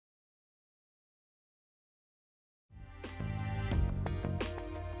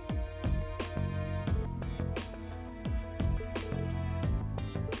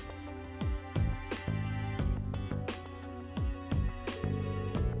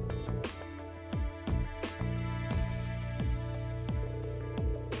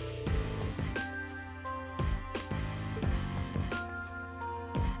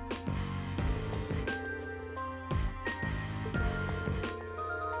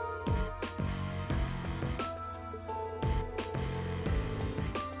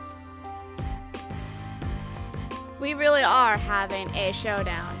We really are having a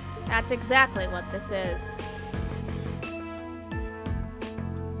showdown. That's exactly what this is.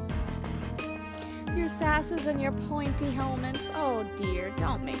 Your sasses and your pointy helmets. Oh dear,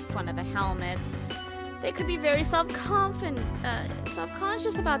 don't make fun of the helmets. They could be very self-conscious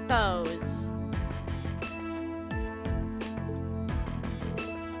about those.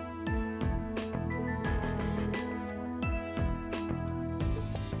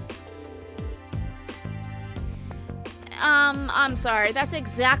 I'm sorry. That's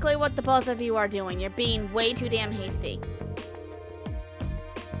exactly what the both of you are doing. You're being way too damn hasty.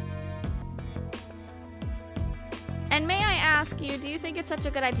 And may I ask you, do you think it's such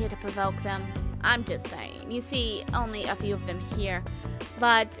a good idea to provoke them? I'm just saying. You see only a few of them here,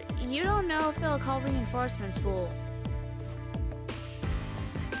 but you don't know if they'll call reinforcements, fool.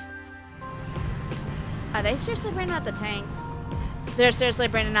 Are they seriously bringing out the tanks? They're seriously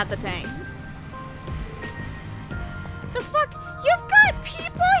bringing out the tanks. The fuck? You've got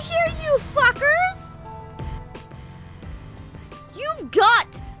people here, you fuckers! You've got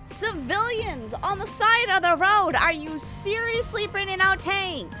civilians on the side of the road. Are you seriously bringing out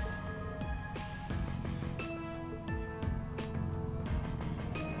tanks?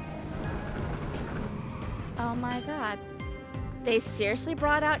 Oh my god. They seriously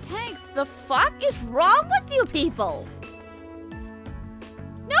brought out tanks. The fuck is wrong with you people?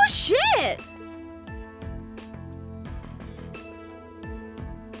 No shit!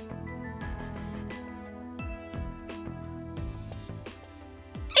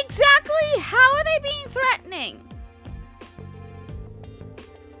 Exactly! How are they being threatening?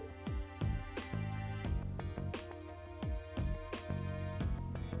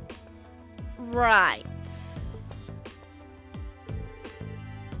 Right.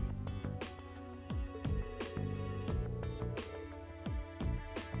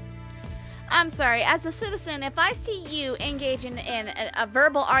 I'm sorry, as a citizen, if I see you engaging in a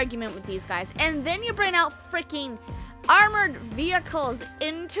verbal argument with these guys, and then you bring out freaking armored vehicles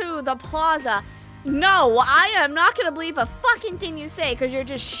into the plaza, no, I am not gonna believe a fucking thing you say, because you're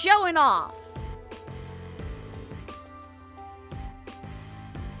just showing off.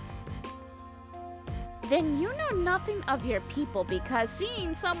 Then you know nothing of your people, because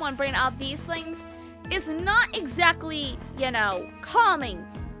seeing someone bring out these things is not exactly, you know, calming.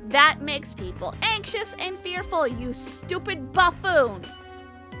 That makes people anxious and fearful, you stupid buffoon.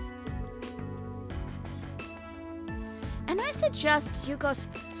 And I suggest you go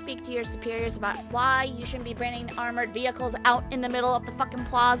speak to your superiors about why you shouldn't be bringing armored vehicles out in the middle of the fucking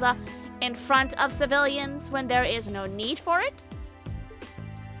plaza in front of civilians when there is no need for it.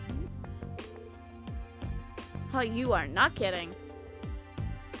 Oh, you are not kidding.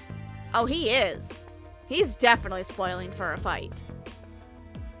 Oh, he is. He's definitely spoiling for a fight.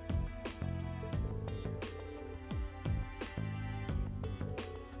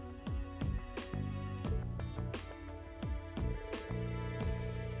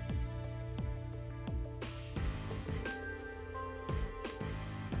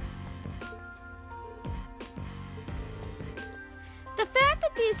 The fact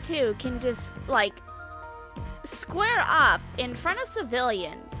that these two can just, like, square up in front of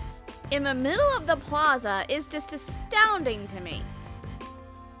civilians in the middle of the plaza is just astounding to me.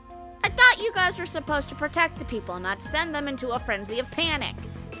 I thought you guys were supposed to protect the people, not send them into a frenzy of panic.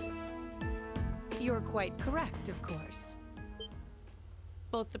 You're quite correct, of course.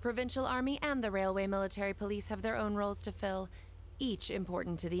 Both the Provincial Army and the Railway Military Police have their own roles to fill, each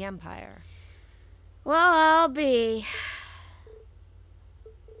important to the Empire. Well, I'll be.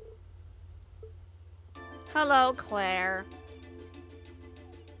 Hello, Claire.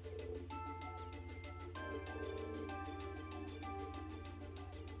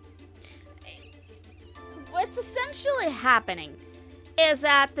 What's essentially happening is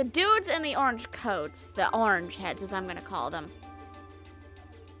that the dudes in the orange coats, the orange heads as I'm going to call them,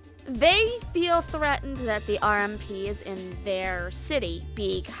 they feel threatened that the RMP is in their city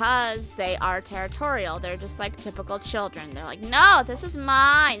because they are territorial. They're just like typical children. They're like, no, this is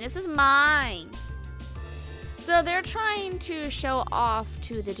mine. This is mine. So they're trying to show off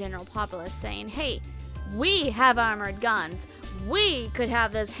to the general populace saying, hey, we have armored guns. We could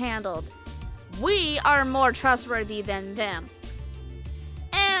have this handled. We are more trustworthy than them.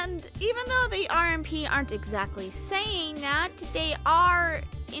 And even though the RMP aren't exactly saying that, they are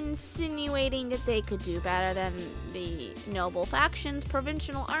insinuating that they could do better than the noble factions,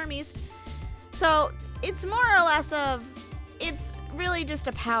 provincial armies. So it's more or less of, it's really just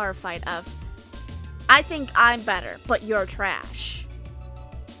a power fight of, I think I'm better, but you're trash.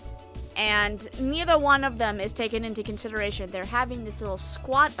 And neither one of them is taken into consideration. They're having this little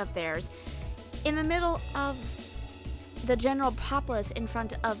squat of theirs in the middle of the general populace in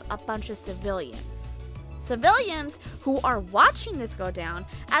front of a bunch of civilians. Civilians who are watching this go down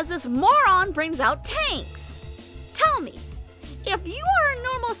as this moron brings out tanks. Tell me, if you are a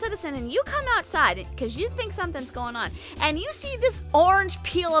normal citizen and you come outside because you think something's going on and you see this orange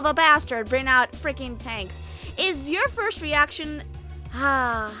peel of a bastard bring out freaking tanks, is your first reaction,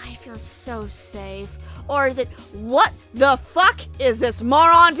 I feel so safe? Or is it, what the fuck is this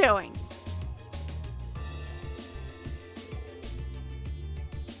moron doing?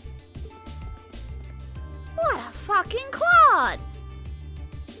 What a fucking clod!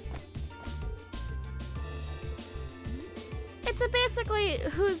 It's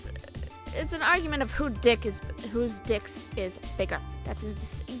it's an argument of whose dicks is bigger. That's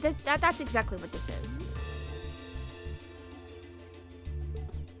exactly what this is.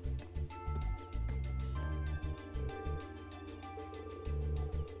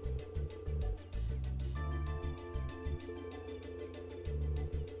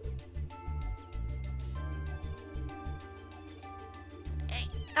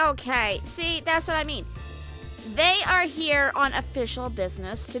 Okay, see, that's what I mean. They are here on official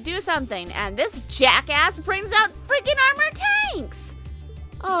business to do something, and this jackass brings out freaking armored tanks!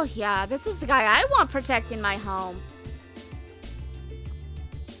 Oh yeah, this is the guy I want protecting my home.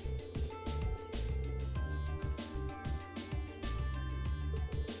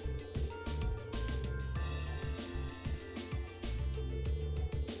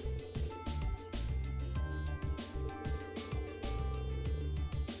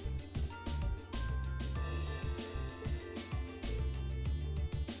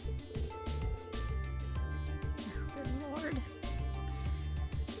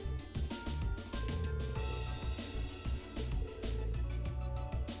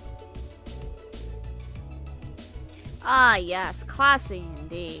 Ah, yes, classy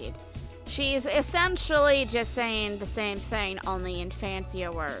indeed. She's essentially just saying the same thing, only in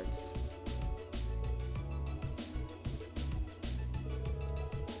fancier words.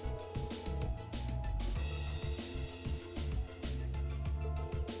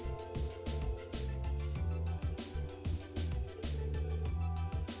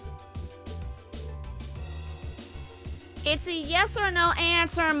 It's a yes or no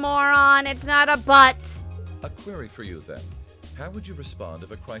answer, moron. It's not a but. A query for you, then. How would you respond if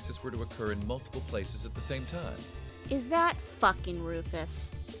a crisis were to occur in multiple places at the same time? Is that fucking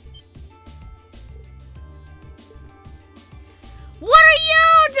Rufus? What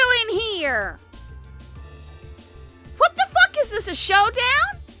are you doing here? What the fuck is this, a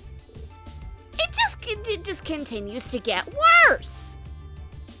showdown? It just continues to get worse.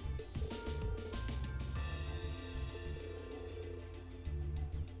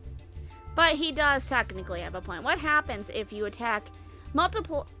 But he does technically have a point. What happens if you attack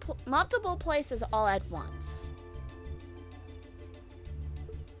multiple places all at once?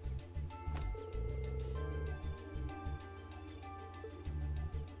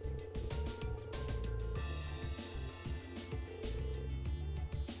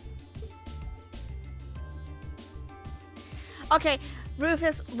 Okay,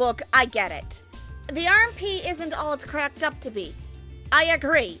 Rufus, look, I get it. The RMP isn't all it's cracked up to be. I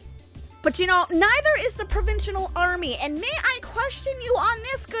agree. But you know, neither is the Provincial Army, and may I question you on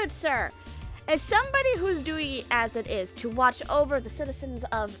this, good sir? As somebody whose duty as it is to watch over the citizens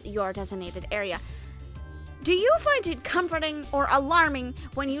of your designated area, do you find it comforting or alarming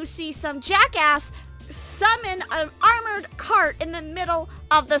when you see some jackass summon an armored cart in the middle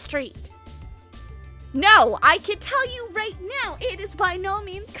of the street? No, I can tell you right now, it is by no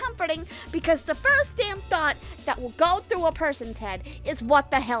means comforting, because the first damn thought that will go through a person's head is,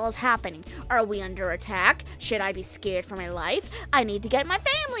 what the hell is happening? Are we under attack? Should I be scared for my life? I need to get my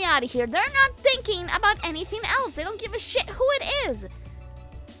family out of here. They're not thinking about anything else. They don't give a shit who it is.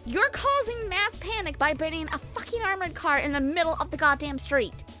 You're causing mass panic by bringing a fucking armored car in the middle of the goddamn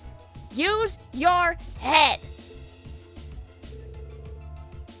street. Use your head.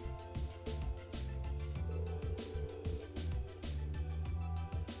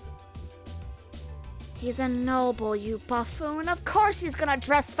 He's a noble, you buffoon. Of course he's gonna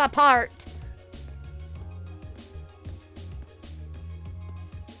dress the part.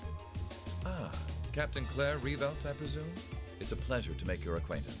 Ah, Captain Claire Rean, I presume? It's a pleasure to make your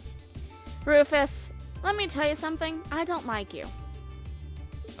acquaintance. Rufus, let me tell you something. I don't like you.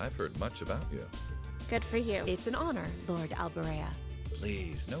 I've heard much about you. Good for you. It's an honor, Lord Alberea.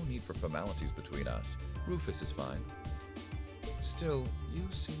 Please, no need for formalities between us. Rufus is fine. Still, you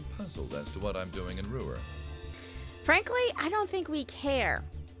seem puzzled as to what I'm doing in Ruhr. Frankly, I don't think we care.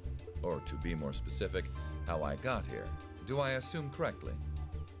 Or to be more specific, how I got here. Do I assume correctly?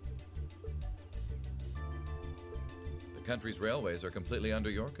 The country's railways are completely under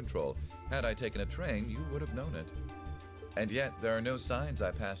your control. Had I taken a train, you would have known it. And yet, there are no signs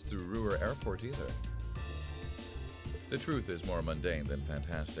I passed through Ruhr Airport either. The truth is more mundane than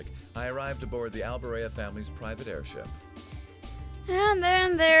fantastic. I arrived aboard the Alberea family's private airship, And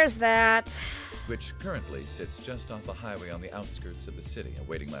then there's that. which currently sits just off a highway on the outskirts of the city,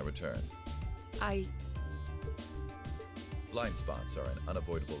 awaiting my return. Blind spots are an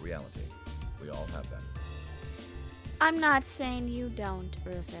unavoidable reality. We all have them. I'm not saying you don't,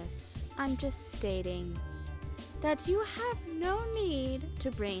 Rufus. I'm just stating that you have no need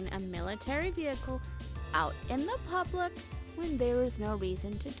to bring a military vehicle out in the public when there is no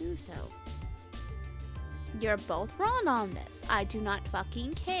reason to do so. You're both wrong on this. I do not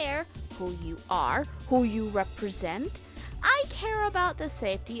fucking care who you are, who you represent. I care about the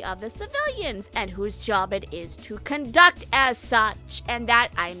safety of the civilians and whose job it is to conduct as such. And that,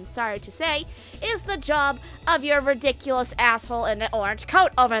 I'm sorry to say, is the job of your ridiculous asshole in the orange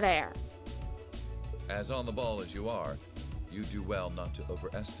coat over there. As on the ball as you are, you do well not to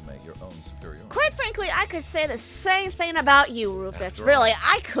overestimate your own superiority. Quite frankly, I could say the same thing about you, Rufus. After all, Really,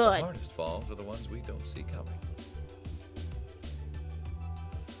 I The could. hardest falls are the ones we don't see coming.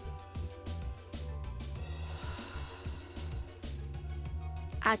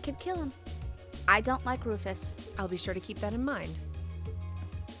 I could kill him. I don't like Rufus. I'll be sure to keep that in mind.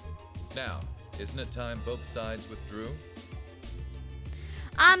 Now, isn't it time both sides withdrew?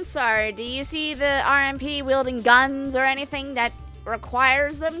 I'm sorry, do you see the RMP wielding guns or anything that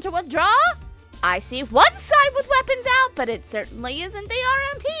requires them to withdraw? I see one side with weapons out, but it certainly isn't the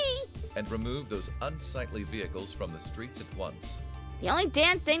RMP. And remove those unsightly vehicles from the streets at once. The only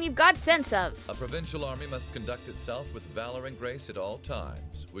damn thing you've got sense of. A provincial army must conduct itself with valor and grace at all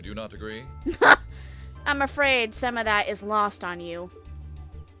times. Would you not agree? I'm afraid some of that is lost on you.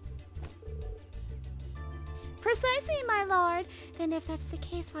 Precisely, my lord. Then if that's the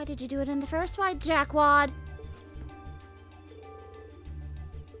case, why did you do it in the first one, jackwad?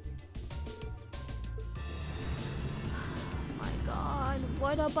 My god,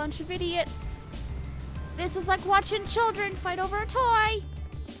 what a bunch of idiots. This is like watching children fight over a toy.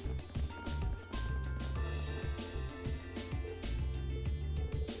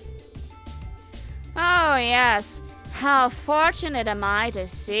 Oh, yes. How fortunate am I to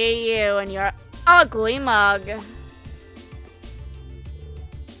see you and your ugly mug.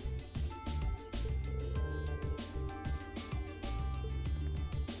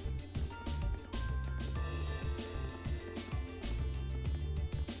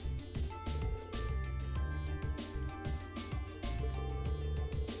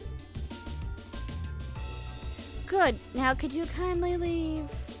 Good. Now could you kindly leave?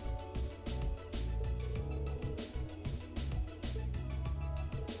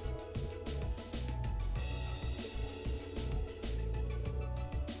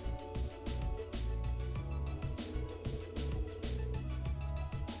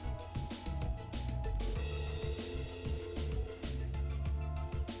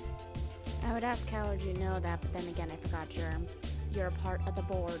 I would ask how would you know that, but then again I forgot you're a part of the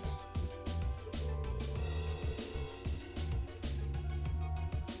board.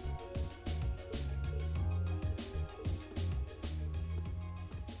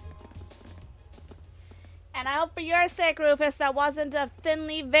 And I hope for your sake, Rufus, that wasn't a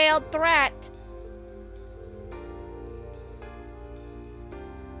thinly veiled threat.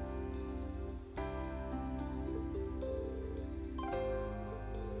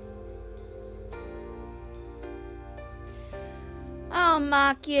 Oh,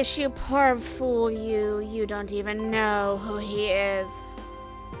 Machias, you poor fool, you. You don't even know who he is.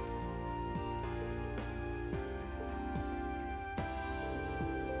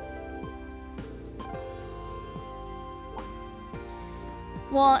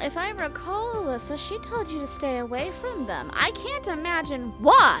 Well, if I recall, Alyssa, she told you to stay away from them. I can't imagine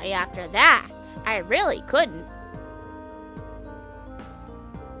why after that. I really couldn't.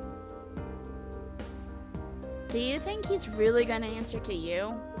 Do you think he's really going to answer to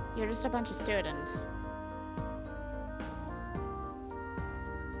you? You're just a bunch of students.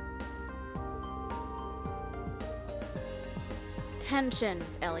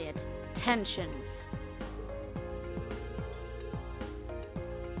 Tensions, Elliot. Tensions.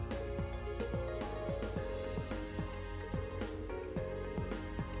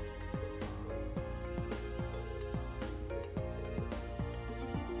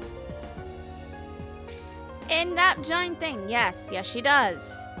 In that giant thing, yes. Yes, she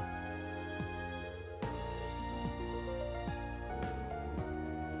does.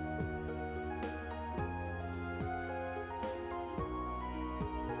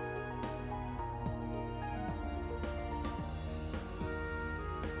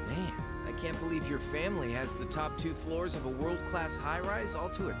 can't believe your family has the top 2 floors of a world-class high-rise all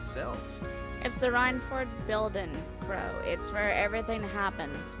to itself. It's the Rhineford building, Crow. It's where everything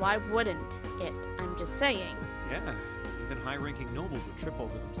happens. Why wouldn't it? I'm just saying. Yeah, even high-ranking nobles would trip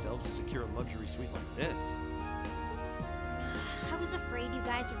over themselves to secure a luxury suite like this. I was afraid you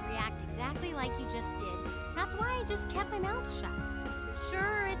guys would react exactly like you just did. That's why I just kept my mouth shut.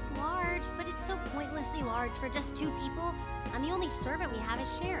 Sure, it's large, but it's so pointlessly large for just 2 people, and the only servant we have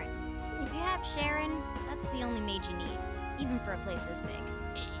is Sharon. If you have Sharon, that's the only maid you need, even for a place this big.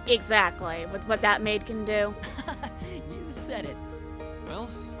 Exactly, with what that maid can do. You said it. Well,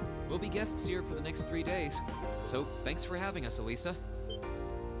 we'll be guests here for the next 3 days. So, thanks for having us, Elisa.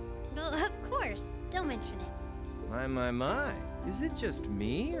 Well, of course. Don't mention it. My. Is it just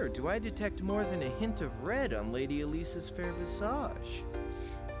me, or do I detect more than a hint of red on Lady Elisa's fair visage?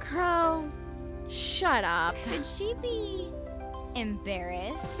 Crow, shut up. Could she be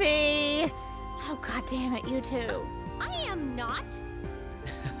embarrassed? Fee! Oh, god damn it, you two. I am not.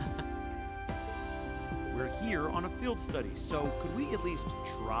 We're here on a field study, so could we at least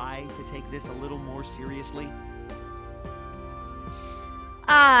try to take this a little more seriously?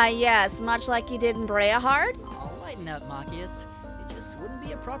 Ah, yes, much like you did in Breahard. Oh, lighten up, Machias. It just wouldn't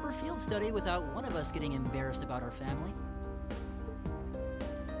be a proper field study without one of us getting embarrassed about our family.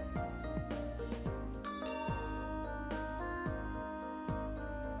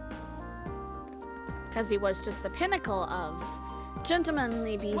 Because he was just the pinnacle of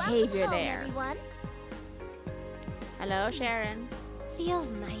gentlemanly behavior Welcome, there. Everyone. Hello, Sharon.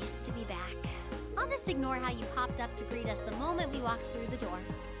 Feels nice to be back. I'll just ignore how you popped up to greet us the moment we walked through the door.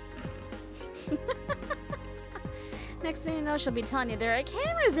 Next thing you know, she'll be telling you there are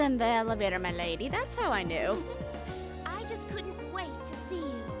cameras in the elevator, my lady. That's how I knew. I just couldn't wait to see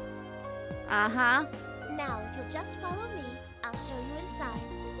you. Uh-huh. Now, if you'll just follow me, I'll show you inside.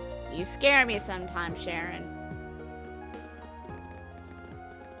 You scare me sometimes, Sharon.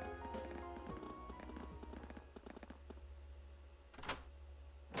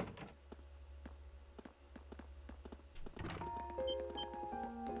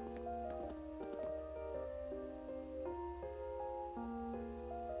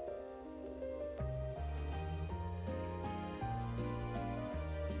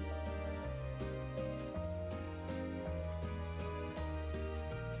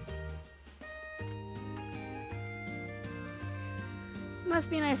 Must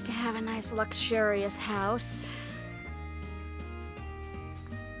be nice to have a nice, luxurious house.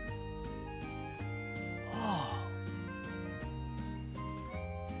 Whoa.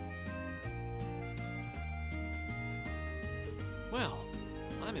 Well,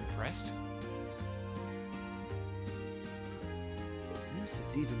 I'm impressed. This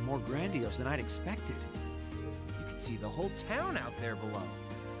is even more grandiose than I'd expected. You could see the whole town out there below.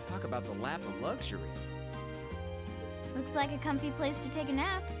 Talk about the lap of luxury. Looks like a comfy place to take a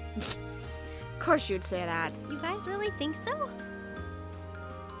nap. Of course you'd say that. You guys really think so?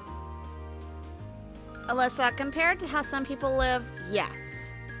 Alyssa, compared to how some people live, yes.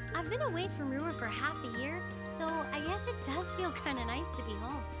 I've been away from Rua for half a year, so I guess it does feel kind of nice to be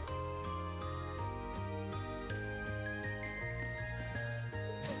home.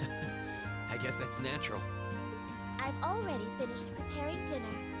 I guess that's natural. I've already finished preparing dinner.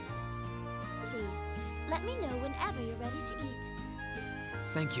 Please, let me know whenever you're ready to eat.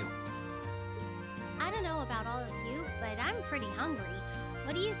 Thank you. I don't know about all of you, but I'm pretty hungry.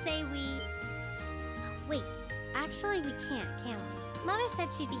 What do you say we... Wait, actually we can't, can we? Mother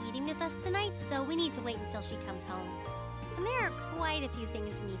said she'd be eating with us tonight, so we need to wait until she comes home. And there are quite a few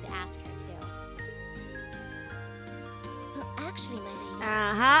things we need to ask her, too. Well, actually, my lady,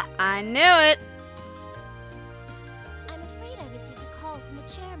 Uh-huh, I knew it. I'm afraid I received a call from the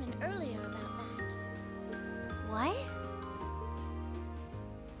chairman earlier about that. What?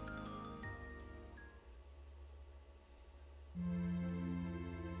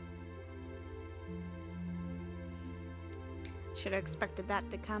 Should have expected that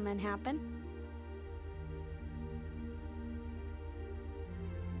to come and happen.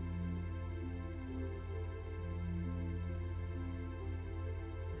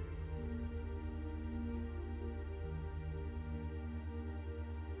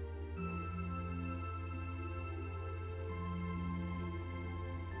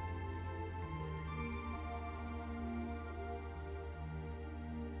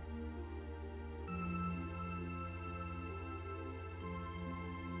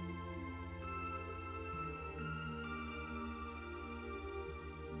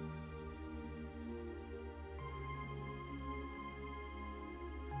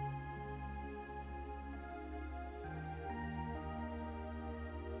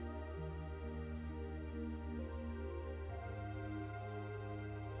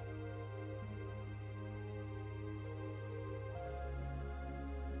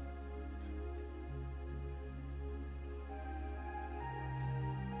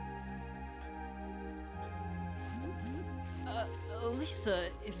 Lisa,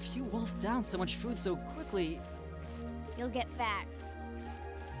 if you wolf down so much food so quickly... You'll get fat.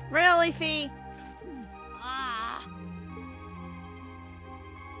 Really, Fee? Ah.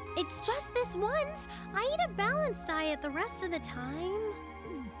 It's just this once. I eat a balanced diet the rest of the time.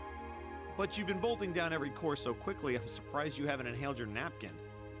 But you've been bolting down every course so quickly, I'm surprised you haven't inhaled your napkin.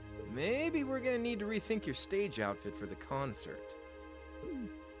 Maybe we're gonna need to rethink your stage outfit for the concert.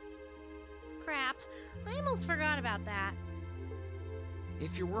 Crap. I almost forgot about that.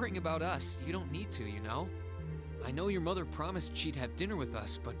 If you're worrying about us, you don't need to, you know? I know your mother promised she'd have dinner with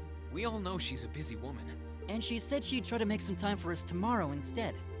us, but we all know she's a busy woman. And she said she'd try to make some time for us tomorrow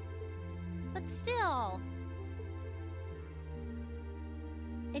instead. But still.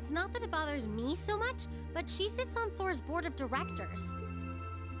 It's not that it bothers me so much, but she sits on Thor's board of directors.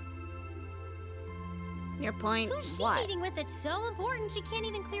 Your point? Who's she What? meeting with that's so important she can't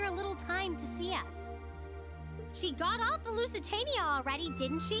even clear a little time to see us? She got off the Lusitania already,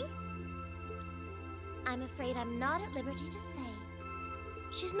 didn't she? I'm afraid I'm not at liberty to say.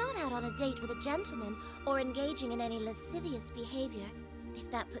 She's not out on a date with a gentleman or engaging in any lascivious behavior, if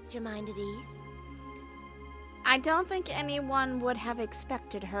that puts your mind at ease. I don't think anyone would have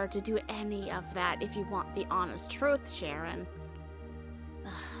expected her to do any of that if you want the honest truth, Sharon.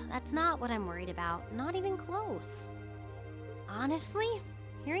 That's not what I'm worried about. Not even close. Honestly,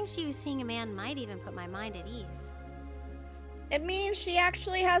 hearing she was seeing a man might even put my mind at ease. It means she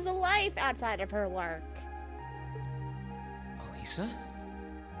actually has a life outside of her work. Elisa?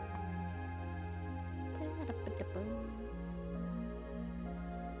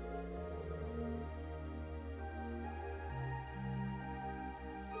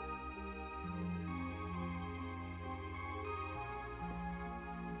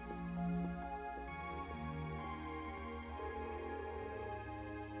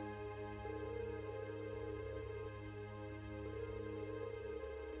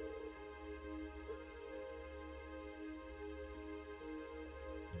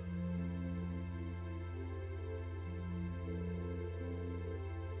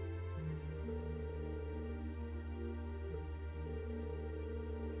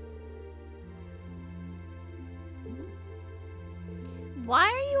 Why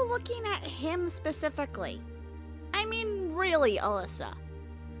are you looking at him specifically? I mean, really, Alyssa.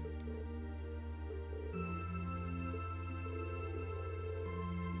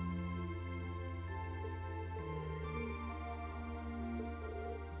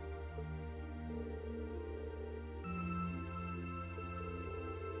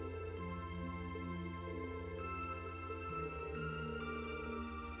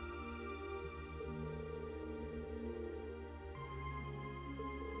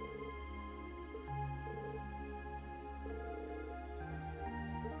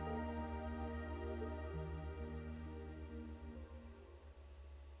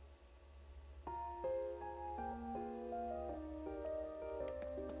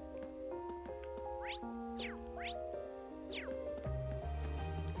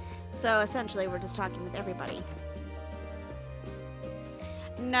 So essentially, we're just talking with everybody.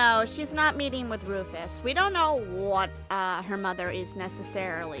 No, she's not meeting with Rufus. We don't know what her mother is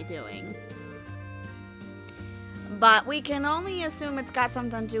necessarily doing. But we can only assume it's got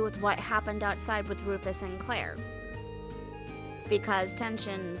something to do with what happened outside with Rufus and Claire. Because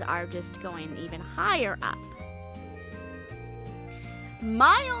tensions are just going even higher up.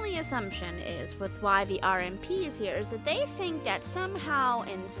 My only assumption is with why the RMP is here is that they think that somehow,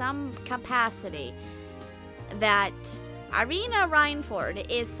 in some capacity, that Irina Reinford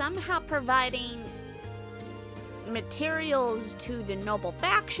is somehow providing materials to the Noble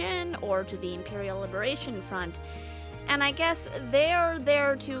faction or to the Imperial Liberation Front. And I guess they're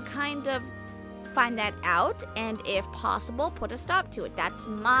there to kind of find that out and, if possible, put a stop to it. That's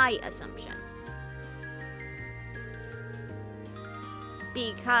my assumption.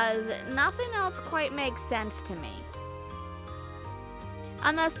 Because nothing else quite makes sense to me.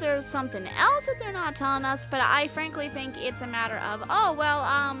 Unless there's something else that they're not telling us, but I frankly think it's a matter of, oh,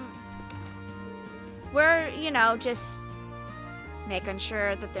 well, we're, you know, just making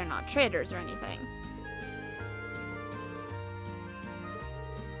sure that they're not traitors or anything.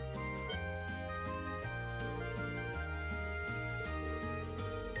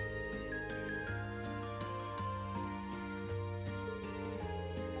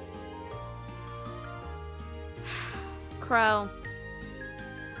 Crow,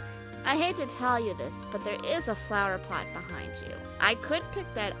 I hate to tell you this, but there is a flower pot behind you. I could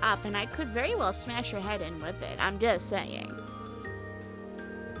pick that up and I could very well smash your head in with it. I'm just saying.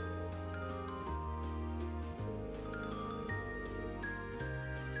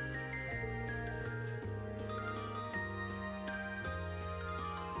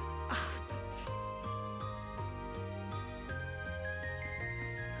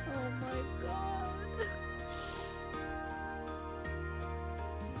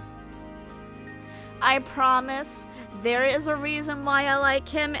 I promise there is a reason why I like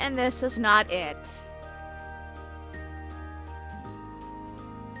him, and this is not it.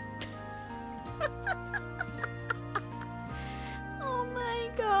 Oh my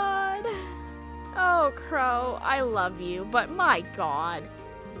god. Oh, Crow, I love you, but my god.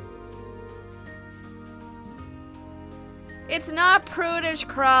 It's not prudish,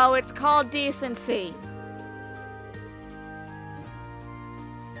 Crow. It's called decency.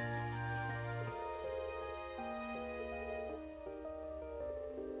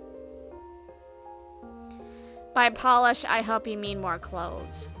 By polish, I hope you mean more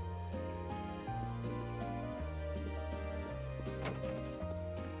clothes.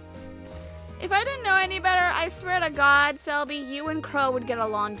 If I didn't know any better, I swear to God, Selby, you and Crow would get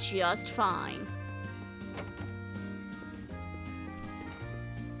along just fine.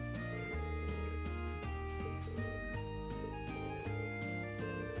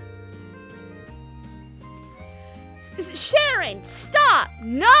 Sharon, stop!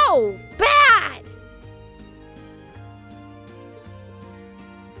 No! Bad!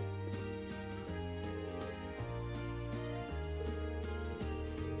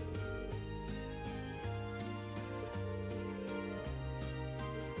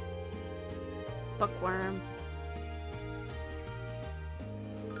 Bookworm.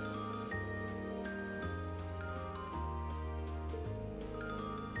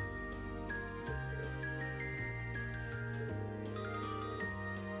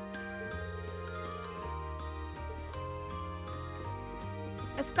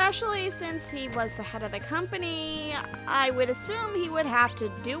 Especially since he was the head of the company, I would assume he would have to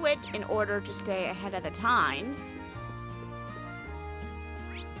do it in order to stay ahead of the times.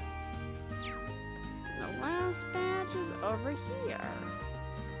 The last badge is over here.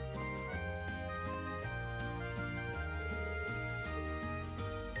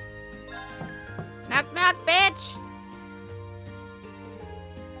 Knock knock, bitch!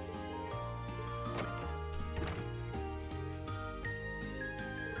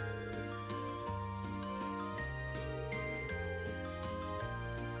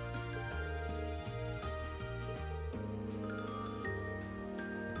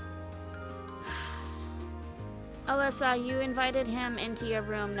 Alyssa, you invited him into your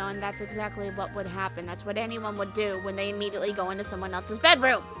room knowing that's exactly what would happen. That's what anyone would do when they immediately go into someone else's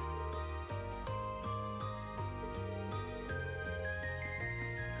bedroom.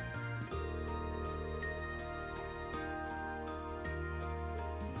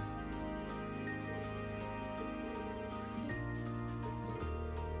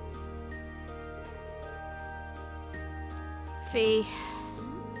 Fee.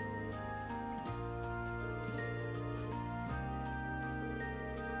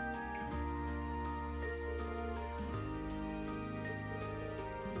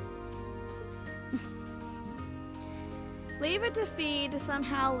 Leave it to feed,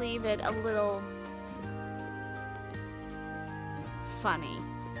 somehow leave it a little funny.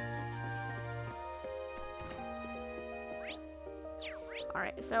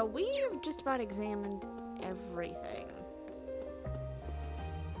 Alright, so we've just about examined everything.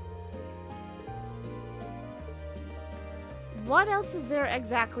 What else is there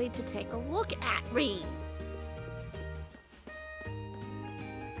exactly to take a look at, Rean?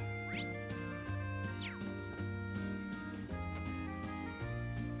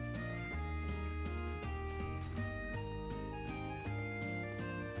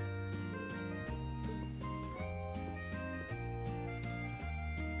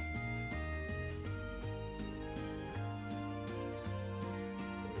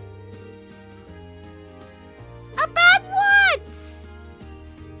 About what?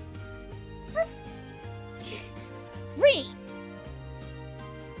 Rean!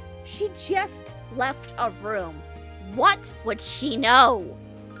 She just left a room. What would she know?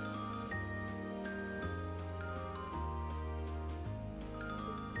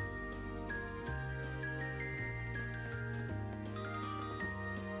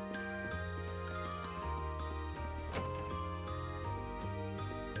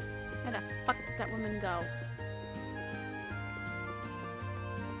 Where the fuck did that woman go?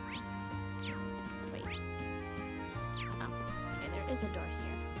 Wait. Oh, okay, there is a door here.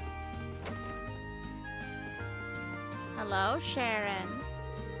 Hello, Sharon.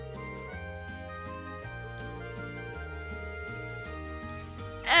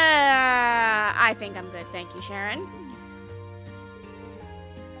 I think I'm good, thank you, Sharon.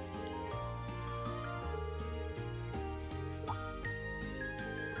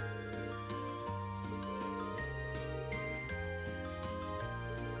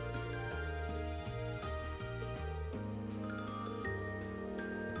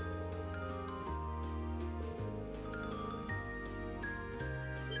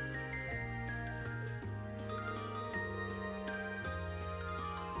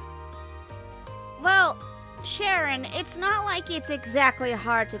 Sharon, it's not like it's exactly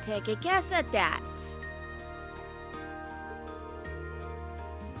hard to take a guess at that.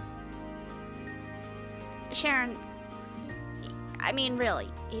 Sharon, I mean, really,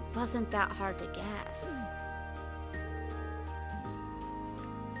 it wasn't that hard to guess.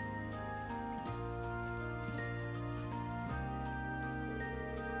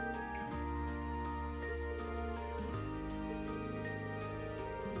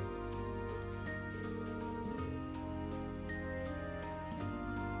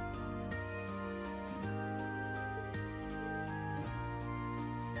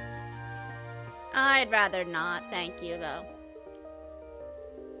 I'd rather not, thank you, though.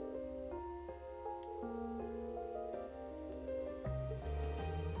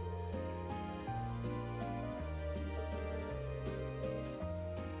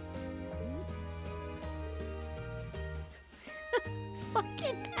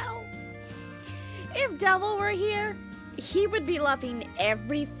 Fucking hell. If Devil were here, he would be loving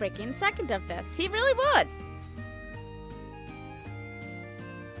every freaking second of this. He really would.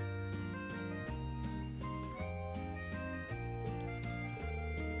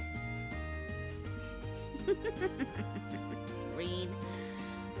 Rean.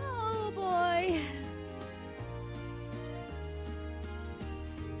 Oh boy.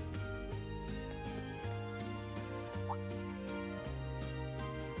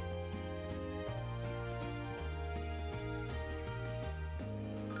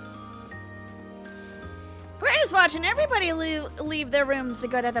 We're just watching everybody leave their rooms to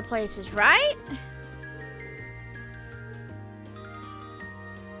go to other places, right?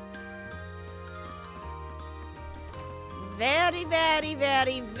 Very, very,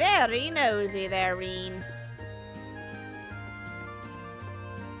 very, very nosy there, Rean.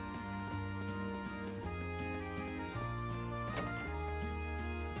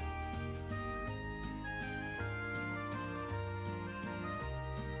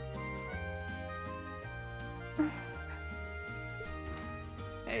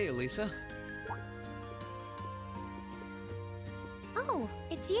 Hey, Elisa. Oh,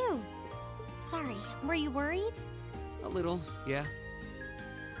 it's you. Sorry, were you worried? A little, yeah.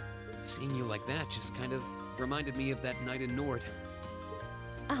 Seeing you like that just kind of reminded me of that night in Nord.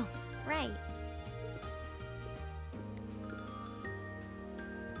 Oh, right.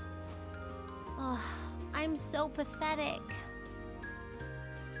 Oh, I'm so pathetic.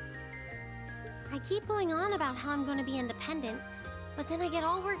 I keep going on about how I'm going to be independent, but then I get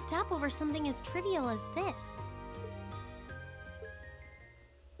all worked up over something as trivial as this.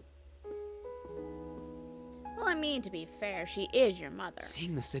 Well, I mean, to be fair, she is your mother.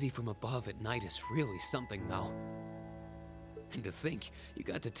 Seeing the city from above at night is really something, though. And to think, you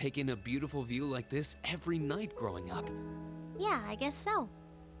got to take in a beautiful view like this every night growing up. Yeah, I guess so.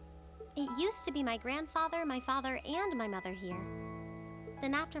 It used to be my grandfather, my father, and my mother here.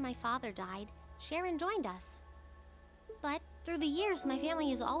 Then after my father died, Sharon joined us. But through the years, my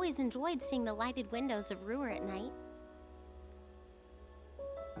family has always enjoyed seeing the lighted windows of Ruhr at night.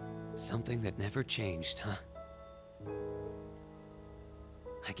 Something that never changed, huh?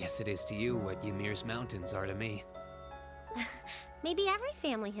 I guess it is to you what Ymir's mountains are to me. Maybe every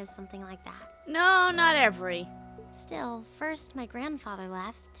family has something like that. No, not every. Still, first my grandfather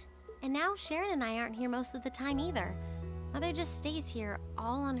left, and now Sharon and I aren't here most of the time either. Mother just stays here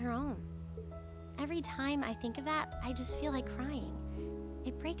all on her own. Every time I think of that, I just feel like crying.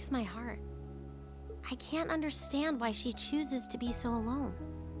 It breaks my heart. I can't understand why she chooses to be so alone.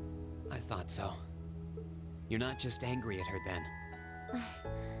 I thought so. You're not just angry at her then.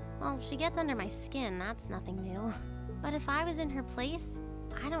 Well, she gets under my skin, that's nothing new. But if I was in her place,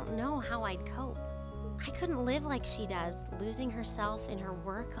 I don't know how I'd cope. I couldn't live like she does, losing herself in her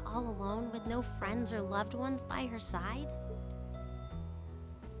work all alone with no friends or loved ones by her side.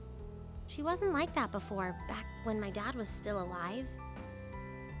 She wasn't like that before, back when my dad was still alive.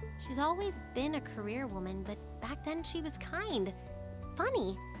 She's always been a career woman, but back then she was kind,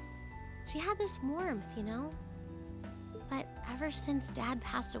 funny. She had this warmth, you know? But ever since Dad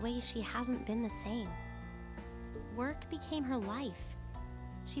passed away, she hasn't been the same. Work became her life.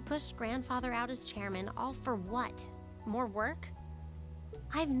 She pushed Grandfather out as chairman, all for what? More work?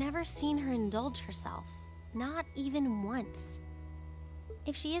 I've never seen her indulge herself, not even once.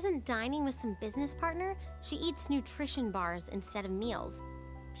 If she isn't dining with some business partner, she eats nutrition bars instead of meals.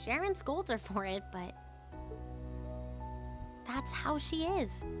 Sharon scolds her for it, but that's how she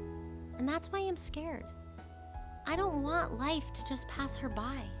is. And that's why I'm scared. I don't want life to just pass her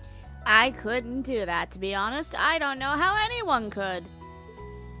by. I couldn't do that, to be honest. I don't know how anyone could.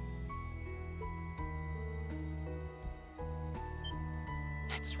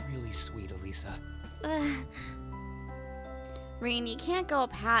 That's really sweet, Elisa. Rean, you can't go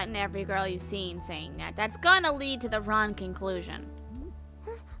patting every girl you've seen saying that. That's gonna lead to the wrong conclusion.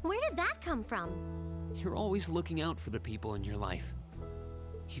 Where did that come from? You're always looking out for the people in your life.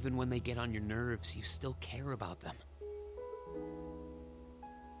 Even when they get on your nerves, you still care about them.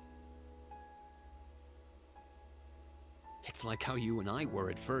 It's like how you and I were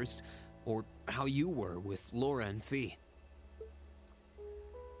at first, or how you were with Laura and Fee.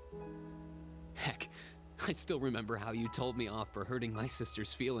 Heck, I still remember how you told me off for hurting my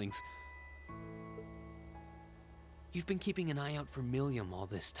sister's feelings. You've been keeping an eye out for Milliam all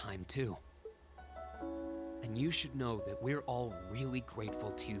this time, too. And you should know that we're all really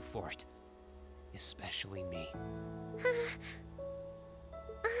grateful to you for it. Especially me.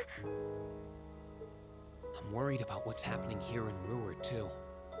 I'm worried about what's happening here in Ruhr, too.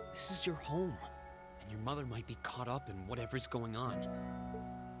 This is your home, and your mother might be caught up in whatever's going on.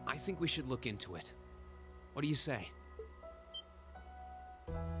 I think we should look into it. What do you say?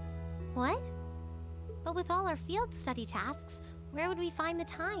 What? But with all our field study tasks, where would we find the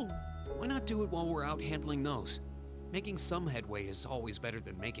time? Why not do it while we're out handling those? Making some headway is always better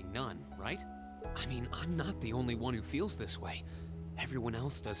than making none, right? I mean, I'm not the only one who feels this way. Everyone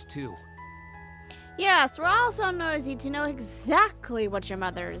else does too. Yes, we're also nosy to know exactly what your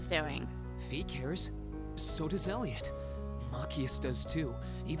mother is doing. Fee cares. So does Elliot. Machias does too.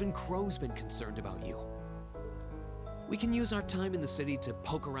 Even Crow's been concerned about you. We can use our time in the city to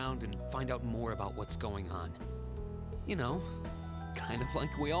poke around and find out more about what's going on. You know, kind of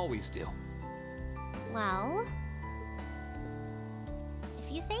like we always do. Well,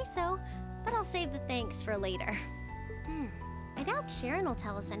 if you say so, but I'll save the thanks for later. I doubt Sharon will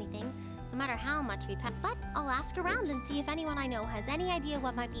tell us anything, no matter how much we pet, but I'll ask around and see if anyone I know has any idea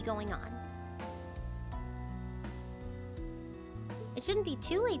what might be going on. It shouldn't be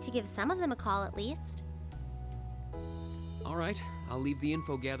too late to give some of them a call at least. All right, I'll leave the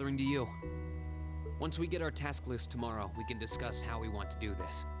info gathering to you. Once we get our task list tomorrow, we can discuss how we want to do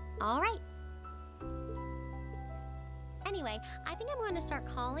this. All right. Anyway, I think I'm going to start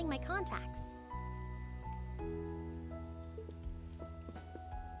calling my contacts.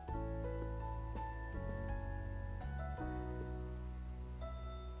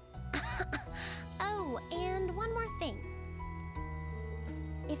 Oh, and one more thing.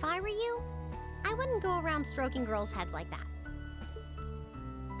 If I were you, I wouldn't go around stroking girls' heads like that.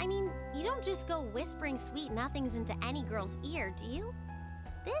 I mean, you don't just go whispering sweet nothings into any girl's ear, do you?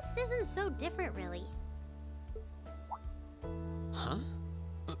 This isn't so different, really. Huh?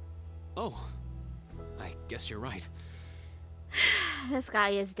 Oh, I guess you're right. This guy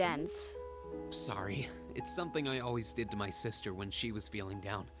is dense. Sorry, it's something I always did to my sister when she was feeling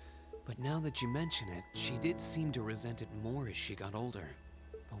down. But now that you mention it, she did seem to resent it more as she got older.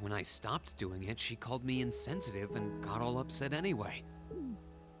 But when I stopped doing it, she called me insensitive and got all upset anyway.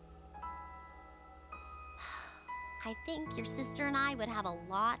 I think your sister and I would have a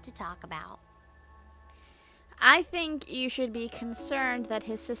lot to talk about. I think you should be concerned that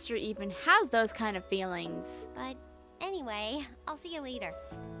his sister even has those kind of feelings. But anyway, I'll see you later.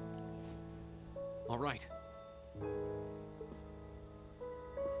 All right.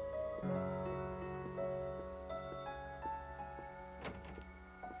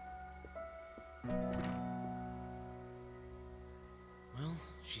 Well,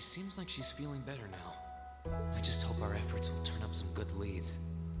 she seems like she's feeling better now. I just hope our efforts will turn up some good leads.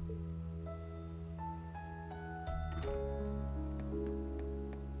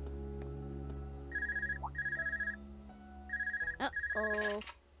 Uh-oh.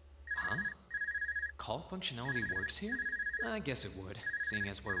 Huh? Call functionality works here? I guess it would, seeing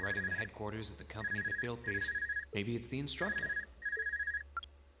as we're right in the headquarters of the company that built these. Maybe it's the instructor.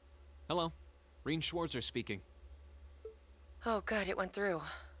 Hello, Rean Schwarzer speaking. Oh, good, it went through.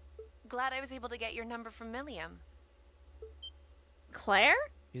 Glad I was able to get your number from Milliam. Claire?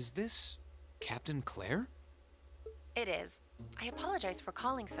 Is this Captain Claire? It is. I apologize for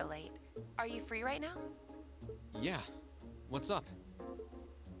calling so late. Are you free right now? Yeah. What's up?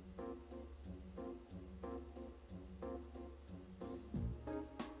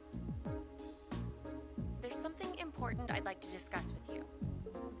 There's something important I'd like to discuss with you.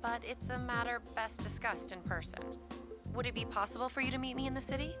 But it's a matter best discussed in person. Would it be possible for you to meet me in the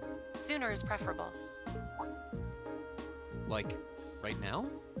city? Sooner is preferable. Like, right now?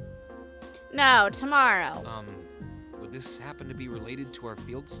 No, tomorrow. Would this happen to be related to our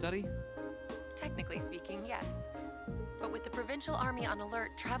field study? Technically speaking, yes. But with the Provincial Army on alert,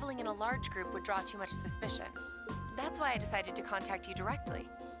 traveling in a large group would draw too much suspicion. That's why I decided to contact you directly.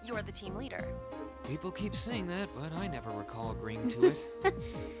 You're the team leader. People keep saying that, but I never recall agreeing to it.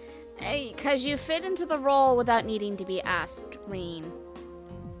 Hey, because you fit into the role without needing to be asked, Rean.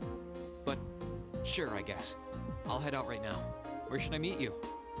 But sure, I guess. I'll head out right now. Where should I meet you?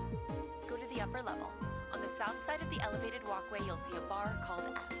 Go to the upper level. On the south side of the elevated walkway, you'll see a bar called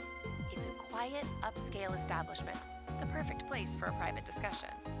F. It's a quiet, upscale establishment. The perfect place for a private discussion.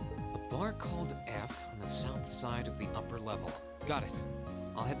 A bar called F on the south side of the upper level. Got it.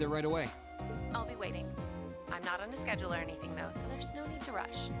 I'll head there right away. I'll be waiting. I'm not on a schedule or anything, though, so there's no need to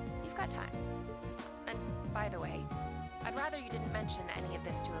rush. You've got time. And by the way, I'd rather you didn't mention any of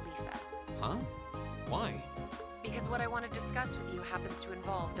this to Elisa. Huh? Why? Because what I want to discuss with you happens to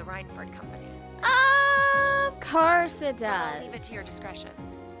involve the Reinford Company. Of course it does. I'll leave it to your discretion.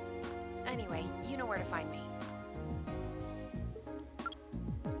 Anyway, you know where to find me.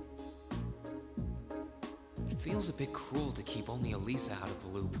 It feels a bit cruel to keep only Elisa out of the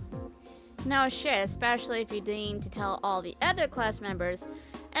loop. No shit, especially if you deign to tell all the other class members,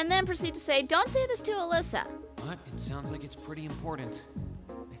 and then proceed to say, don't say this to Alyssa. But it sounds like it's pretty important.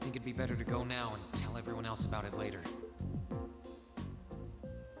 I think it'd be better to go now and tell everyone else about it later.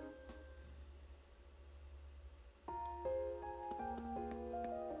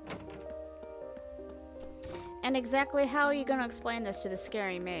 And exactly how are you going to explain this to the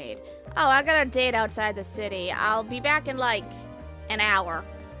scary maid? Oh, I got a date outside the city. I'll be back in like an hour.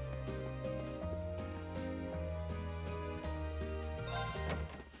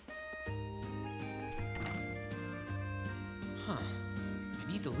 Huh.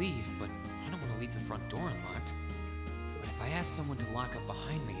 I need to leave, but I don't want to leave the front door unlocked. But if I ask someone to lock up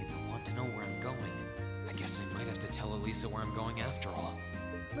behind me, they'll want to know where I'm going. I guess I might have to tell Elisa where I'm going after all.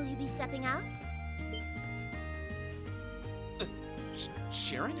 Will you be stepping out?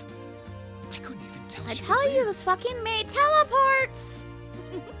 Sharon? I couldn't even tell I she tell was you, there. this fucking maid teleports!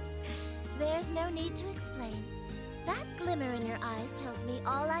 There's no need to explain. That glimmer in your eyes tells me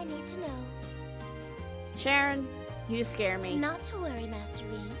all I need to know. Sharon, you scare me. Not to worry, Master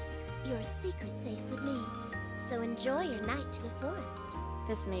Rean. Your secret's safe with me. So enjoy your night to the fullest.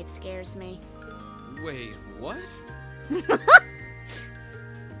 This maid scares me. Wait, what? You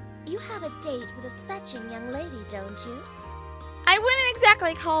have a date with a fetching young lady, don't you? I wouldn't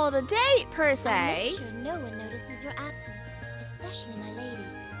exactly call it a date, per I'll se. make sure no one notices your absence, especially my lady.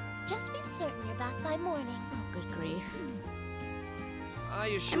 Just be certain you're back by morning. Oh, good grief. I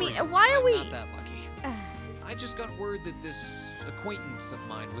assure mean, you, why are I'm we- not that lucky. I just got word that this acquaintance of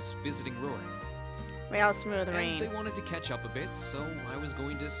mine was visiting Ruhr. Real smooth, And Rean. they wanted to catch up a bit, so I was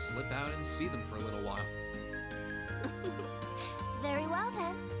going to slip out and see them for a little while. Very well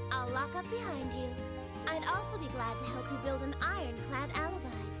then. I'll lock up behind you. I'd also be glad to help you build an ironclad alibi.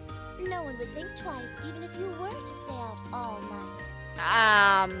 No one would think twice, even if you were to stay out all night.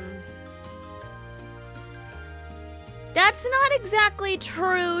 That's not exactly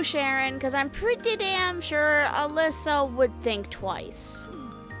true, Sharon, because I'm pretty damn sure Alyssa would think twice.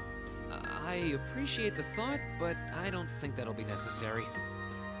 I appreciate the thought, but I don't think that'll be necessary.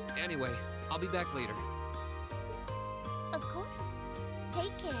 Anyway, I'll be back later. Of course.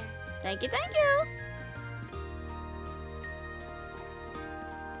 Take care. Thank you, thank you.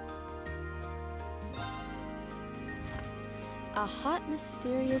 A hot,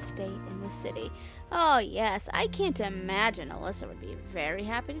 mysterious date in the city. Oh, yes, I can't imagine Alyssa would be very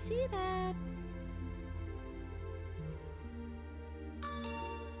happy to see that.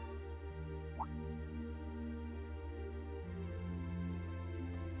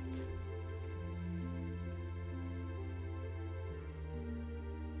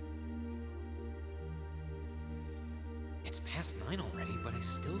 It's past 9 already, but I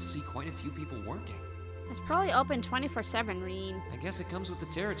still see quite a few people working. It's probably open 24/7, Rean. I guess it comes with the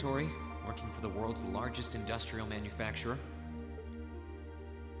territory, working for the world's largest industrial manufacturer.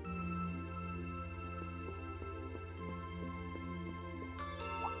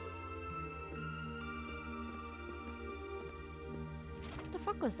 What the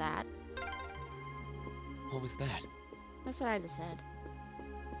fuck was that? What was that? That's what I just said.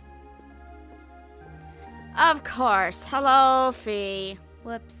 Of course. Hello, Fee.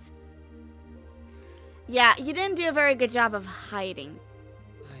 Whoops. Yeah, you didn't do a very good job of hiding.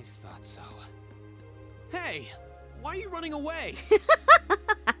 I thought so. Hey! Why are you running away?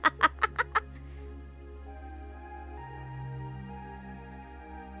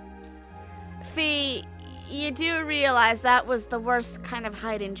 Fee, you do realize that was the worst kind of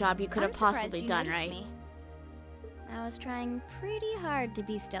hiding job you could have I'm surprised possibly you done, noticed right? me. I was trying pretty hard to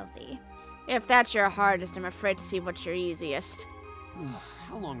be stealthy. If that's your hardest, I'm afraid to see what's your easiest.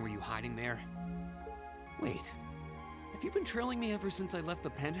 How long were you hiding there? Wait, have you been trailing me ever since I left the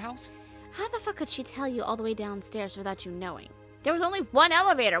penthouse? How the fuck could she tell you all the way downstairs without you knowing? There was only one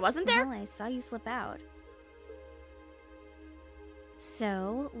elevator, wasn't there? Well, I saw you slip out.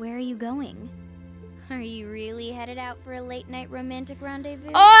 So, where are you going? Are you really headed out for a late-night romantic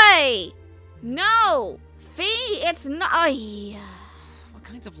rendezvous? Oi! No! Fee, it's not. Oi. What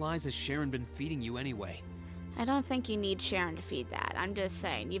kinds of lies has Sharon been feeding you anyway? I don't think you need Sharon to feed that. I'm just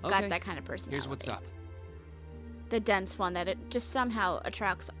saying, you've Okay, got that kind of personality. Here's what's up. The dense one that it just somehow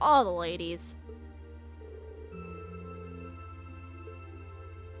attracts all the ladies.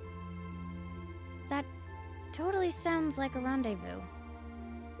 That totally sounds like a rendezvous.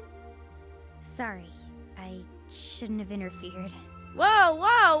 Sorry, I shouldn't have interfered. Whoa,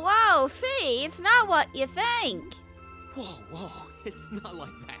 whoa, whoa, Fee, it's not what you think. Whoa, it's not like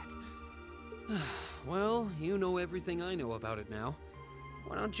that. Well, you know everything I know about it now.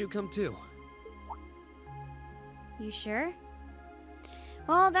 Why don't you come too? You sure?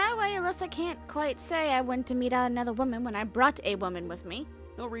 Well, that way, unless I can't quite say I went to meet out another woman when I brought a woman with me.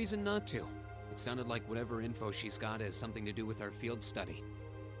 No reason not to. It sounded like whatever info she's got has something to do with our field study.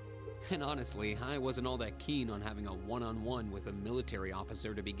 And honestly, I wasn't all that keen on having a one-on-one with a military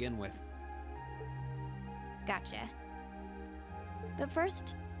officer to begin with. Gotcha. But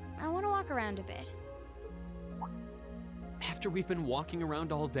first, I want to walk around a bit. After we've been walking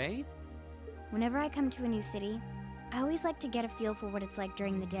around all day? Whenever I come to a new city, I always like to get a feel for what it's like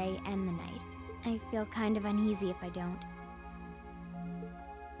during the day and the night. I feel kind of uneasy if I don't.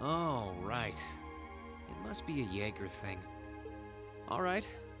 Oh, right. It must be a Jaeger thing. All right,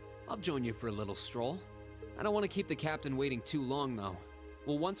 I'll join you for a little stroll. I don't want to keep the captain waiting too long, though.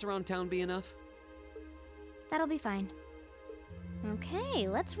 Will once around town be enough? That'll be fine. Okay,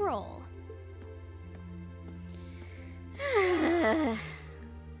 let's roll. Ow.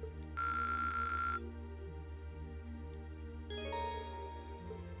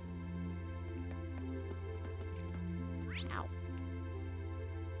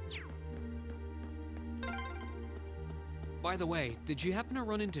 By the way, did you happen to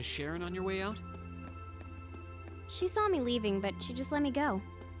run into Sharon on your way out? She saw me leaving, but she just let me go.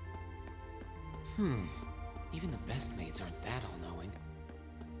 Even the best maids aren't that all-knowing.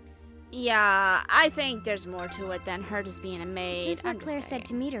 Yeah, I think there's more to it than her just being a maid. This is where I'm just Claire said saying.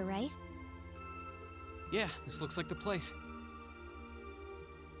 to meet her, right? Yeah, this looks like the place.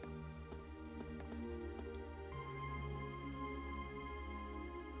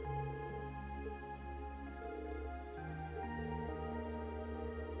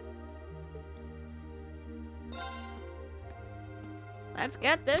 Let's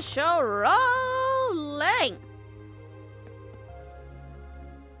get this show rolling.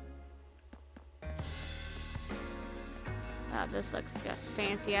 Oh, this looks like a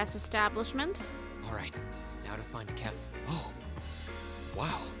fancy-ass establishment. All right, now to find Cap. Oh,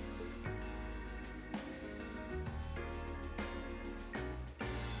 wow.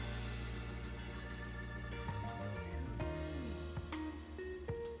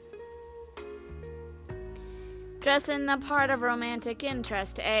 Just in the part of romantic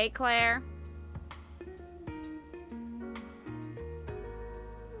interest, eh, Claire?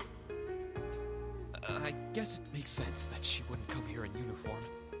 I guess it makes sense that she wouldn't come here in uniform.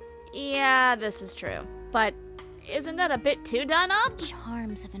 Yeah, this is true. But isn't that a bit too done up?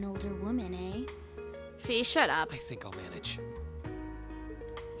 Charms of an older woman, eh? Fee, shut up. I think I'll manage.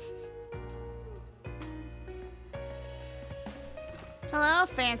 Hello,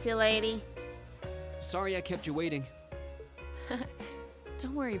 fancy lady. Sorry I kept you waiting.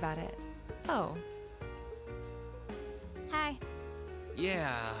 Don't worry about it. Oh, Hi.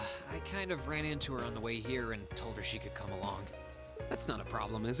 Yeah, I kind of ran into her on the way here and told her she could come along. That's not a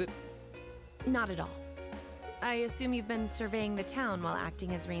problem, is it? not at all. I assume you've been surveying the town while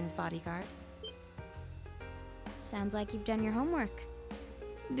acting as Rean's bodyguard. Sounds like you've done your homework.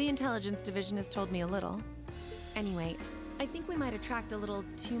 The intelligence division has told me a little. Anyway, I think we might attract a little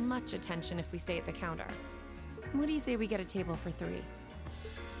too much attention if we stay at the counter. What do you say we get a table for 3?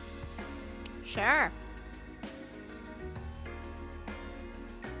 Sure.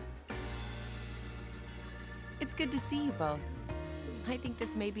 It's good to see you both. I think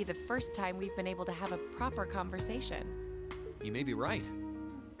this may be the first time we've been able to have a proper conversation. You may be right.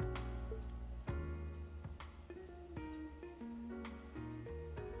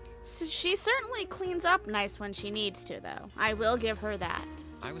 So she certainly cleans up nice when she needs to, though. I will give her that.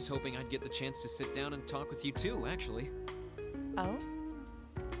 I was hoping I'd get the chance to sit down and talk with you too, actually. Oh?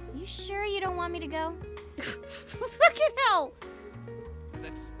 You sure you don't want me to go? Fucking hell!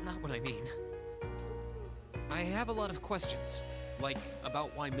 That's not what I mean. I have a lot of questions, like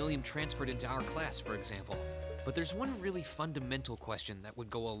about why Milliam transferred into our class, for example. But there's one really fundamental question that would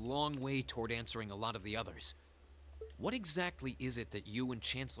go a long way toward answering a lot of the others. What exactly is it that you and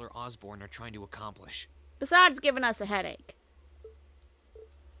Chancellor Osborne are trying to accomplish? Besides giving us a headache.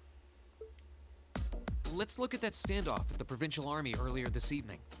 Let's look at that standoff at the Provincial Army earlier this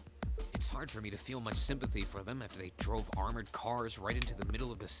evening. It's hard for me to feel much sympathy for them after they drove armored cars right into the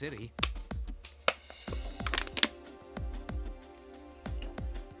middle of the city.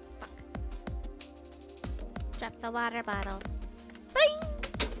 Drop the water bottle.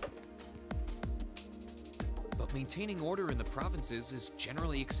 But maintaining order in the provinces is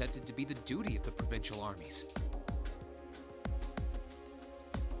generally accepted to be the duty of the provincial armies.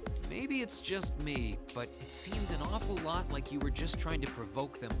 Maybe it's just me, but it seemed an awful lot like you were just trying to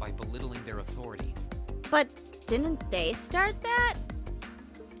provoke them by belittling their authority. But didn't they start that?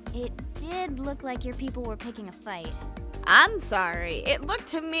 It did look like your people were picking a fight. I'm sorry. It looked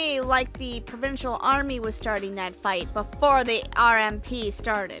to me like the Provincial Army was starting that fight before the RMP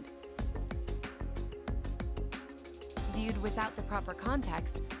started. Viewed without the proper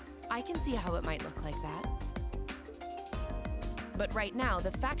context, I can see how it might look like that. But right now,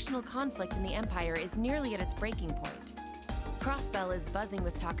 the factional conflict in the Empire is nearly at its breaking point. Crossbell is buzzing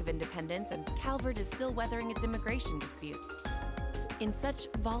with talk of independence, and Calvert is still weathering its immigration disputes. In such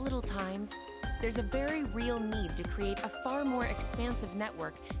volatile times, there's a very real need to create a far more expansive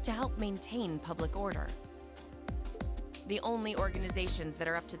network to help maintain public order. The only organizations that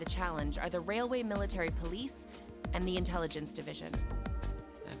are up to the challenge are the Railway Military Police and the Intelligence Division.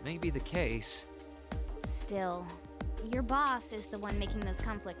 That may be the case. Still, your boss is the one making those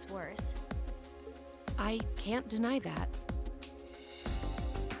conflicts worse. I can't deny that.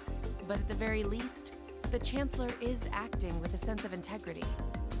 But at the very least, the Chancellor is acting with a sense of integrity.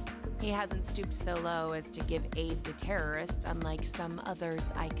 He hasn't stooped so low as to give aid to terrorists, unlike some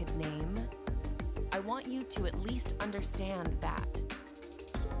others I could name. I want you to at least understand that.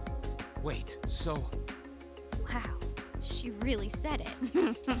 Wait, so... Wow, she really said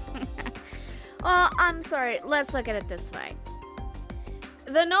it. Well, I'm sorry. Let's look at it this way.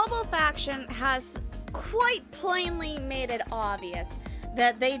 The Noble faction has quite plainly made it obvious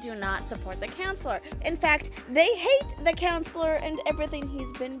that they do not support the Chancellor. In fact, they hate the Chancellor and everything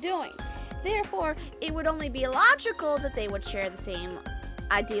he's been doing. Therefore, it would only be logical that they would share the same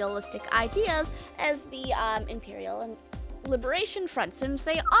idealistic ideas as the Imperial and Liberation Front, since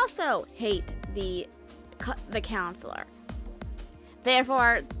they also hate the Chancellor.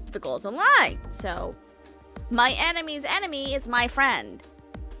 Therefore, the goals align. So, my enemy's enemy is my friend.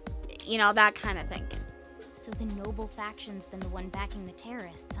 You know, that kind of thinking. So the Noble faction's been the one backing the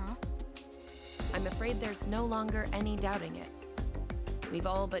terrorists, huh? I'm afraid there's no longer any doubting it. We've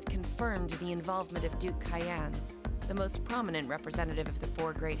all but confirmed the involvement of Duke Cayenne, the most prominent representative of the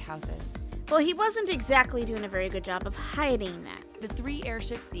four great houses. Well, he wasn't exactly doing a very good job of hiding that. The 3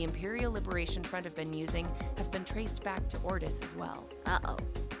 airships the Imperial Liberation Front have been using have been traced back to Ordis as well. Uh-oh.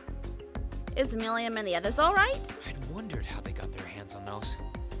 Is Milliam and the others all right? I'd wondered how they got their hands on those.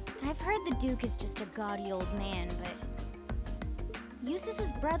 I've heard the Duke is just a gaudy old man, but...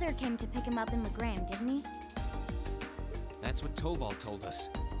 Eustace's brother came to pick him up in Legram, didn't he? That's what Toval told us.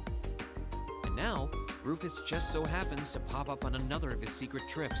 And now, Rufus just so happens to pop up on another of his secret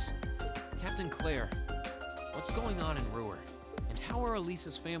trips. Captain Claire, what's going on in Ruhr? And how are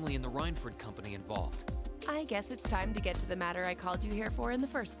Elisa's family and the Rhineford Company involved? I guess it's time to get to the matter I called you here for in the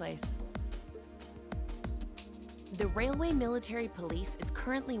first place. The Railway Military Police is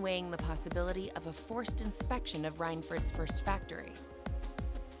currently weighing the possibility of a forced inspection of Rhineford's first factory.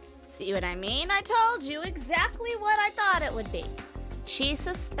 See what I mean? I told you exactly what I thought it would be. She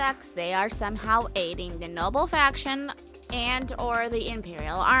suspects they are somehow aiding the Noble faction and or the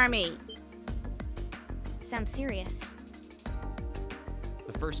Imperial Army. Sounds serious.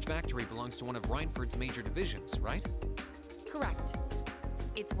 The first factory belongs to one of Rhineford's major divisions, right? Correct.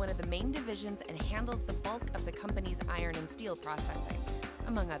 It's one of the main divisions and handles the bulk of the company's iron and steel processing,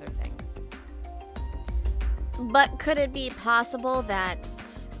 among other things. But could it be possible that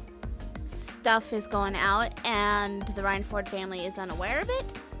stuff is going out and the Rhineford family is unaware of it?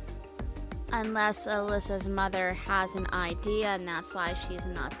 Unless Alyssa's mother has an idea and that's why she's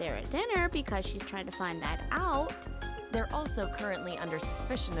not there at dinner, because she's trying to find that out. They're also currently under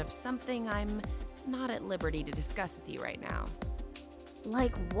suspicion of something I'm not at liberty to discuss with you right now.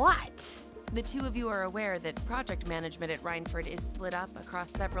 Like what? The 2 of you are aware that project management at Rhineford is split up across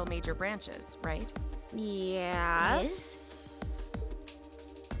several major branches, right? Yes.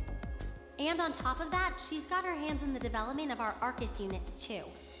 And on top of that, she's got her hands in the development of our Arcus units, too.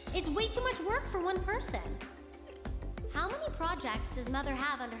 It's way too much work for one person. How many projects does Mother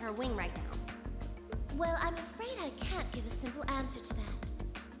have under her wing right now? Well, I'm afraid I can't give a simple answer to that.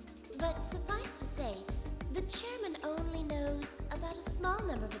 But suffice to say, The chairman only knows about a small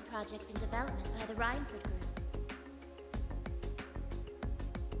number of the projects in development by the Reinford Group.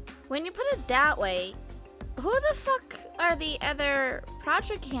 When you put it that way, who the fuck are the other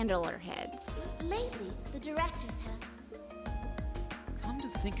project handler heads? Lately, the directors have. Come to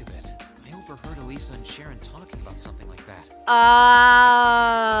think of it, I overheard Elisa and Sharon talking about something like that.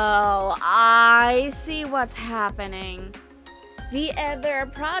 Oh, I see what's happening. The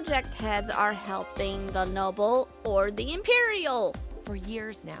other project heads are helping the noble or the imperial. For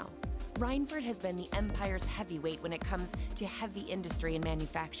years now, Reinford has been the Empire's heavyweight when it comes to heavy industry and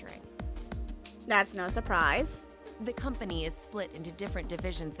manufacturing. That's no surprise. The company is split into different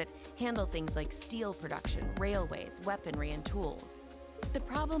divisions that handle things like steel production, railways, weaponry, and tools. The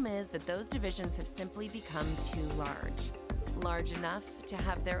problem is that those divisions have simply become too large. Large enough to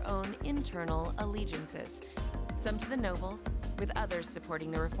have their own internal allegiances. Some to the nobles, with others supporting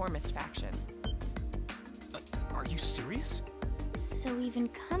the reformist faction. Are you serious? So even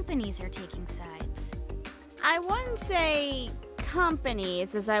companies are taking sides. I wouldn't say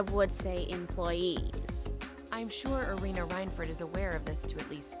companies as I would say employees. I'm sure Irina Reinford is aware of this to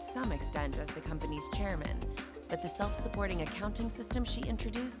at least some extent as the company's chairman, but the self-supporting accounting system she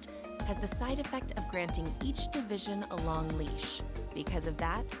introduced has the side effect of granting each division a long leash. Because of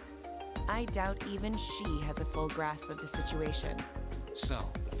that, I doubt even she has a full grasp of the situation. So,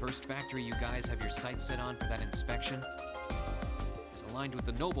 the first factory you guys have your sights set on for that inspection is aligned with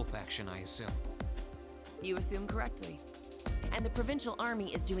the noble faction, I assume. You assume correctly. And the Provincial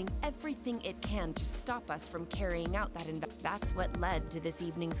Army is doing everything it can to stop us from carrying out that That's what led to this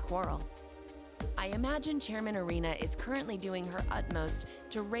evening's quarrel. I imagine Chairman Irina is currently doing her utmost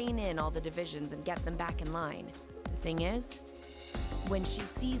to rein in all the divisions and get them back in line. The thing is, when she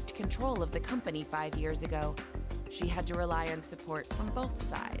seized control of the company 5 years ago, she had to rely on support from both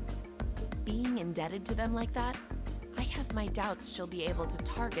sides. Being indebted to them like that, I have my doubts she'll be able to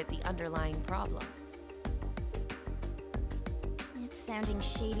target the underlying problem. It's sounding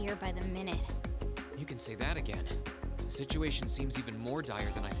shadier by the minute. You can say that again. The situation seems even more dire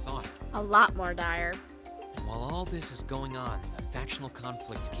than I thought. A lot more dire. And while all this is going on, the factional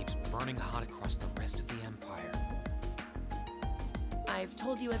conflict keeps burning hot across the rest of the Empire. I've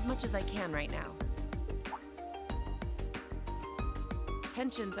told you as much as I can right now.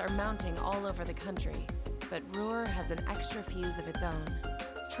 Tensions are mounting all over the country, but Ruhr has an extra fuse of its own.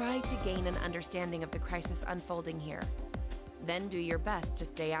 Try to gain an understanding of the crisis unfolding here. Then do your best to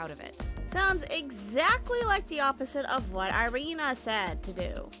stay out of it. Sounds exactly like the opposite of what Irina said to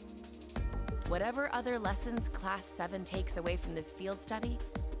do. Whatever other lessons Class 7 takes away from this field study,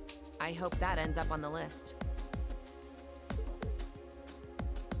 I hope that ends up on the list.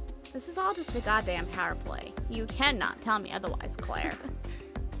 This is all just a goddamn power play. You cannot tell me otherwise, Claire.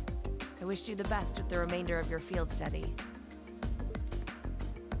 I wish you the best with the remainder of your field study.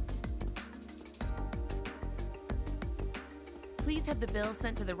 Please have the bill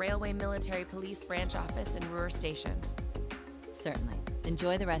sent to the Railway Military Police Branch Office in Ruhr Station. Certainly.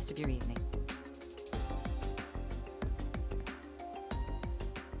 Enjoy the rest of your evening.